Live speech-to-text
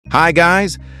Hi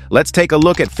guys, let's take a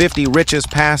look at 50 richest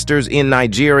pastors in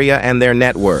Nigeria and their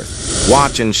net worth.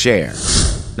 Watch and share.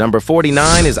 Number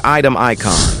 49 is Idam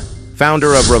Icon,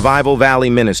 founder of Revival Valley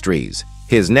Ministries.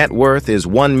 His net worth is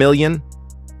 1 million.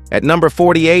 At number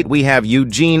 48, we have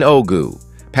Eugene Ogu,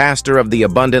 pastor of the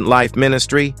Abundant Life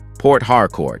Ministry, Port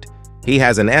Harcourt. He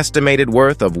has an estimated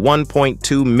worth of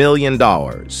 $1.2 million.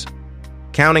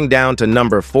 Counting down to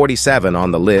number 47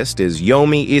 on the list is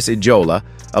Yomi Isijola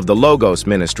of the Logos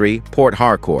Ministry, Port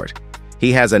Harcourt.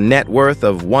 He has a net worth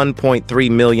of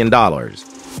 $1.3 million.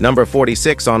 Number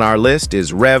 46 on our list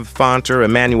is Rev. Fonter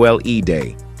Emmanuel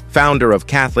Ide, founder of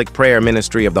Catholic Prayer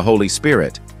Ministry of the Holy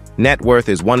Spirit. Net worth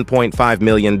is $1.5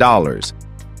 million.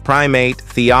 Primate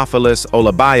Theophilus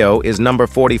Olabayo is number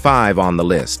 45 on the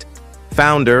list,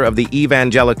 founder of the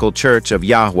Evangelical Church of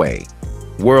Yahweh.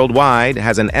 Worldwide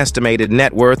has an estimated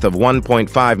net worth of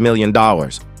 $1.5 million.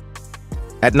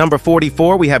 At number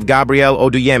 44, we have Gabriel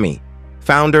Oduyemi,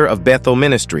 founder of Bethel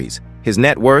Ministries. His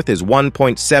net worth is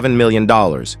 $1.7 million.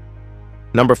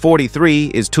 Number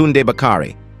 43 is Tunde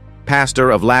Bakari, pastor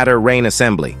of Latter Rain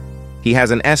Assembly. He has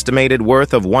an estimated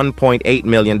worth of $1.8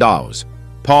 million.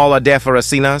 Paul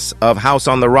Adefarasinas of House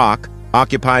on the Rock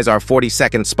occupies our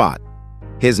 42nd spot.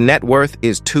 His net worth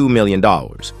is $2 million.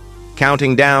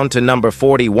 Counting down to number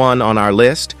 41 on our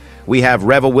list, we have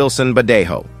Reva Wilson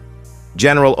Badejo,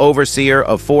 General Overseer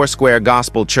of Foursquare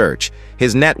Gospel Church.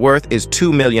 His net worth is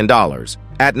 $2 million.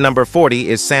 At number 40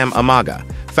 is Sam Amaga,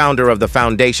 founder of the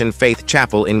Foundation Faith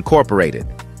Chapel Incorporated.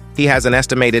 He has an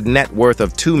estimated net worth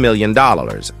of $2 million.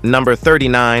 Number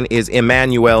 39 is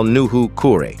Emmanuel Nuhu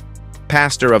Kure,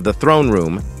 pastor of the Throne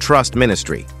Room Trust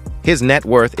Ministry. His net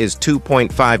worth is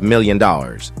 $2.5 million.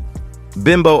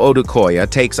 Bimbo Odukoya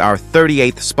takes our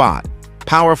 38th spot.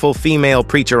 Powerful female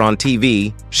preacher on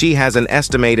TV, she has an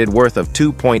estimated worth of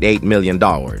 $2.8 million.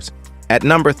 At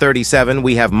number 37,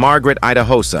 we have Margaret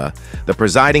Idahosa, the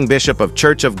presiding bishop of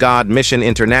Church of God Mission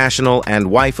International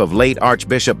and wife of late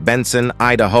Archbishop Benson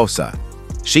Idahosa.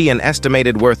 She an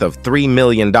estimated worth of $3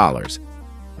 million.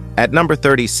 At number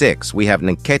 36, we have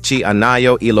Nkechi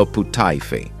Anayo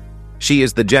Iloputaife. She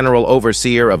is the general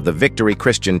overseer of the Victory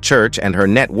Christian Church and her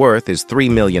net worth is $3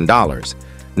 million.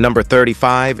 Number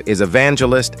 35 is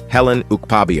evangelist Helen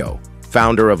Ukpabio,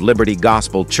 founder of Liberty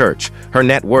Gospel Church. Her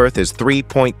net worth is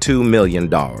 $3.2 million.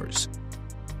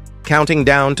 Counting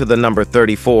down to the number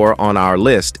 34 on our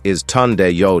list is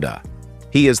Tunde Yoda.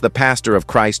 He is the pastor of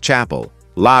Christ Chapel,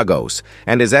 Lagos,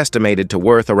 and is estimated to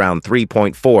worth around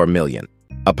 $3.4 million.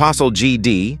 Apostle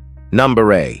G.D.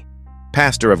 Numbere,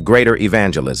 pastor of Greater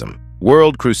Evangelism,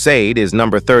 World Crusade, is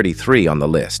number 33 on the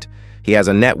list. He has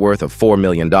a net worth of $4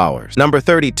 million. Number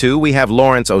 32, we have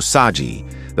Lawrence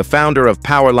Osaji, the founder of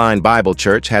Powerline Bible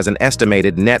Church, has an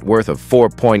estimated net worth of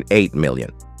 $4.8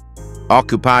 million.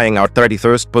 Occupying our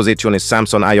 31st position is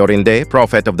Samson Ayorinde,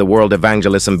 prophet of the World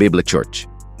Evangelism Bible Church.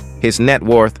 His net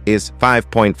worth is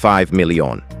 $5.5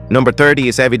 million. Number 30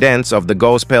 is Evidence of the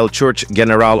Gospel Church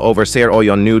General Overseer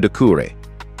Oyonu Dekure.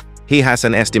 He has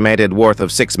an estimated worth of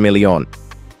 $6 million.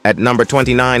 At number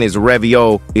 29 is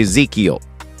Revio Ezekiel.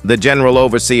 The General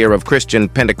Overseer of Christian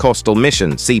Pentecostal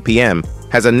Mission, CPM,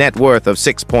 has a net worth of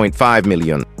 $6.5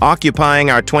 million.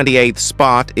 Occupying our 28th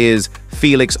spot is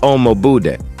Felix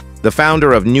Omobude, the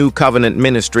founder of New Covenant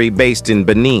Ministry based in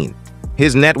Benin.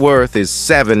 His net worth is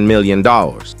 $7 million.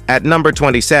 At number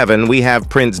 27, we have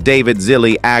Prince David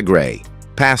Zili Agre,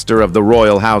 pastor of the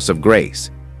Royal House of Grace.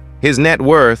 His net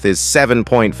worth is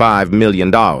 $7.5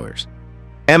 million.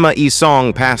 Emma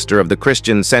Isong, pastor of the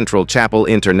Christian Central Chapel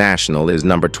International, is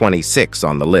number 26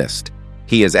 on the list.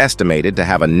 He is estimated to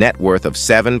have a net worth of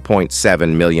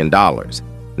 $7.7 million.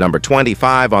 Number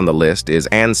 25 on the list is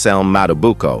Anselm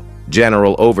Madubuko,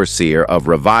 General Overseer of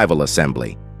Revival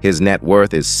Assembly. His net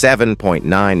worth is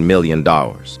 $7.9 million.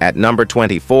 At number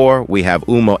 24, we have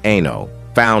Umo Eno,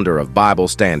 founder of Bible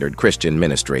Standard Christian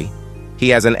Ministry. He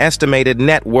has an estimated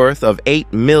net worth of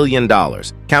 $8 million.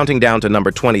 Counting down to number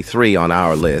 23 on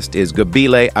our list is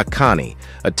Gabile Akani,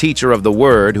 a teacher of the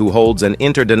Word who holds an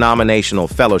interdenominational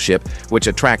fellowship which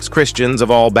attracts Christians of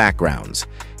all backgrounds.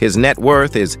 His net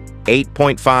worth is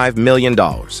 $8.5 million.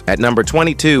 At number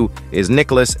 22 is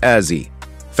Nicholas Azi,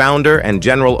 founder and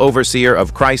general overseer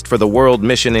of Christ for the World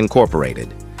Mission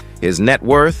Incorporated. His net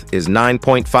worth is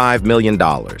 $9.5 million.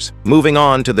 Moving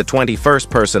on to the 21st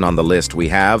person on the list, we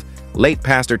have late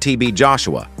Pastor T.B.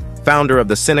 Joshua, founder of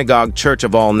the Synagogue Church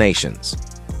of All Nations.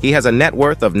 He has a net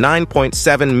worth of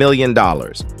 $9.7 million.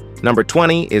 Number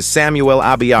 20 is Samuel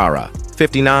Abiara,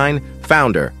 59,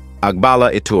 founder,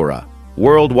 Agbala Itura,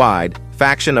 Worldwide,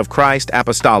 Faction of Christ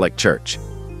Apostolic Church.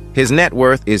 His net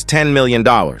worth is $10 million.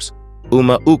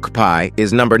 Uma Ukpai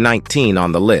is number 19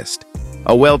 on the list.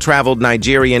 A well-traveled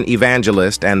Nigerian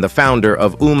evangelist and the founder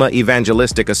of Uma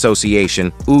Evangelistic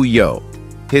Association, UYO.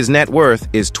 His net worth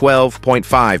is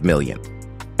 12.5 million.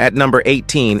 At number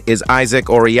 18 is Isaac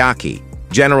Oriaki,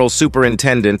 General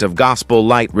Superintendent of Gospel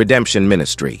Light Redemption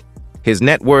Ministry. His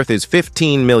net worth is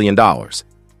 $15 million.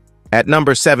 At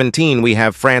number 17 we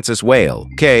have Francis Whale,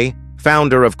 K.,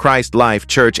 founder of Christ Life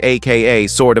Church aka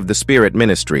Sword of the Spirit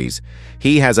Ministries.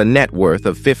 He has a net worth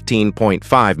of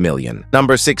 15.5 million.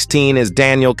 Number 16 is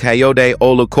Daniel Kayode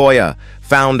Olukoya,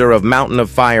 founder of Mountain of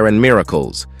Fire and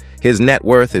Miracles. His net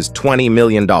worth is $20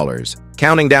 million.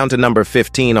 Counting down to number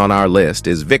 15 on our list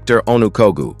is Victor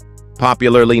Onukogu,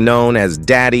 popularly known as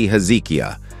Daddy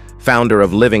Hezekiah, founder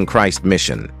of Living Christ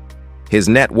Mission. His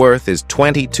net worth is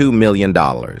 $22 million.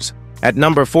 At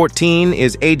number 14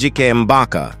 is Ejike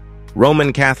Mbaka.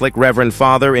 Roman Catholic Reverend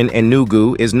Father in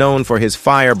Enugu is known for his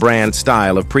firebrand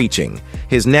style of preaching.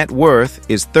 His net worth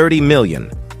is $30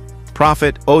 million.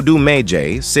 Prophet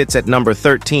Odumeje sits at number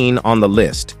 13 on the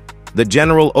list. The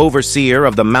General Overseer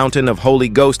of the Mountain of Holy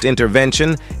Ghost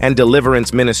Intervention and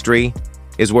Deliverance Ministry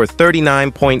is worth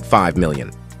 $39.5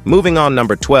 million. Moving on,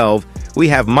 number 12, we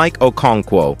have Mike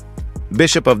Okonkwo,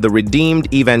 Bishop of the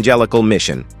Redeemed Evangelical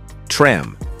Mission,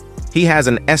 TREM. He has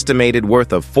an estimated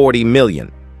worth of $40 million.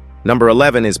 Number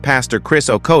 11 is Pastor Chris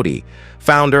Okoti,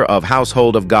 founder of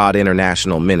Household of God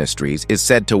International Ministries, is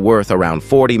said to worth around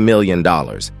 $40 million.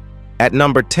 At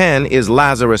number 10 is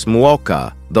Lazarus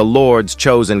Muoka, the Lord's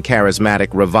chosen charismatic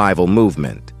revival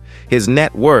movement. His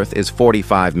net worth is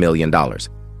 $45 million.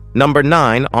 Number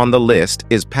 9 on the list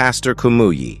is Pastor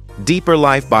Kumuyi, Deeper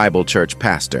Life Bible Church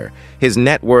pastor. His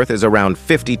net worth is around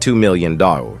 $52 million.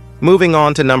 Moving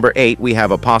on to number 8, we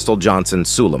have Apostle Johnson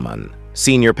Suleiman,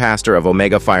 senior pastor of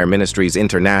Omega Fire Ministries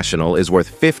International, is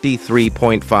worth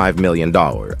 $53.5 million.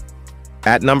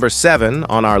 At number 7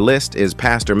 on our list is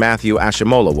Pastor Matthew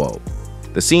Ashimolowo,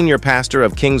 the senior pastor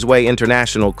of Kingsway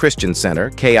International Christian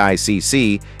Center,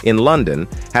 KICC, in London,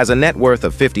 has a net worth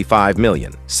of $55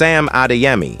 million. Sam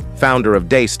Adeyemi, founder of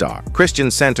Daystar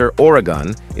Christian Center,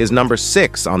 Oregon, is number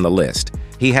 6 on the list.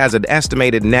 He has an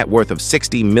estimated net worth of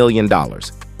 $60 million.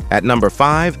 At number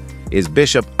 5 is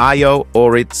Bishop Ayo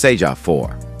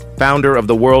Oritsejafor, founder of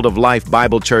the World of Life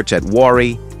Bible Church at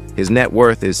Warri. His net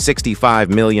worth is $65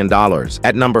 million.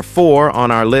 At number 4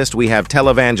 on our list, we have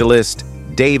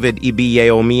televangelist David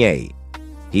Ibiyeomie.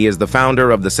 He is the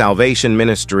founder of the Salvation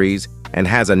Ministries and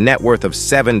has a net worth of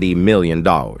 $70 million.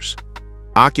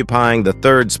 Occupying the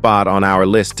 3rd spot on our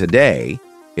list today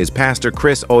is Pastor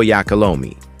Chris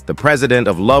Oyakalomi, the president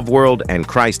of Love World and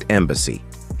Christ Embassy.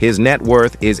 His net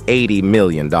worth is $80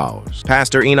 million.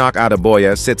 Pastor Enoch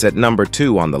Adeboya sits at number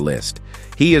 2 on the list.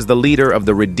 He is the leader of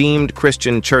the Redeemed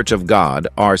Christian Church of God,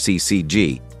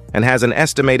 RCCG, and has an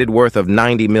estimated worth of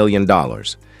 $90 million.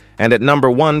 And at number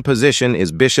 1 position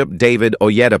is Bishop David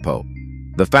Oyedepo,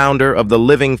 the founder of the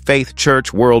Living Faith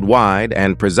Church Worldwide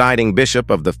and presiding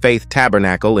bishop of the Faith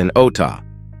Tabernacle in Ota.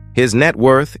 His net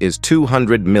worth is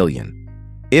 $200 million.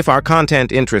 If our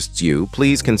content interests you,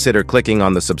 please consider clicking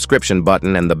on the subscription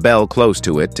button and the bell close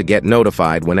to it to get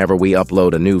notified whenever we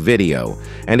upload a new video.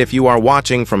 And if you are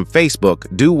watching from Facebook,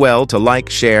 do well to like,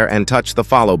 share, and touch the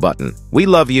follow button. We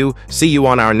love you. See you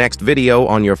on our next video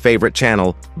on your favorite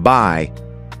channel. Bye.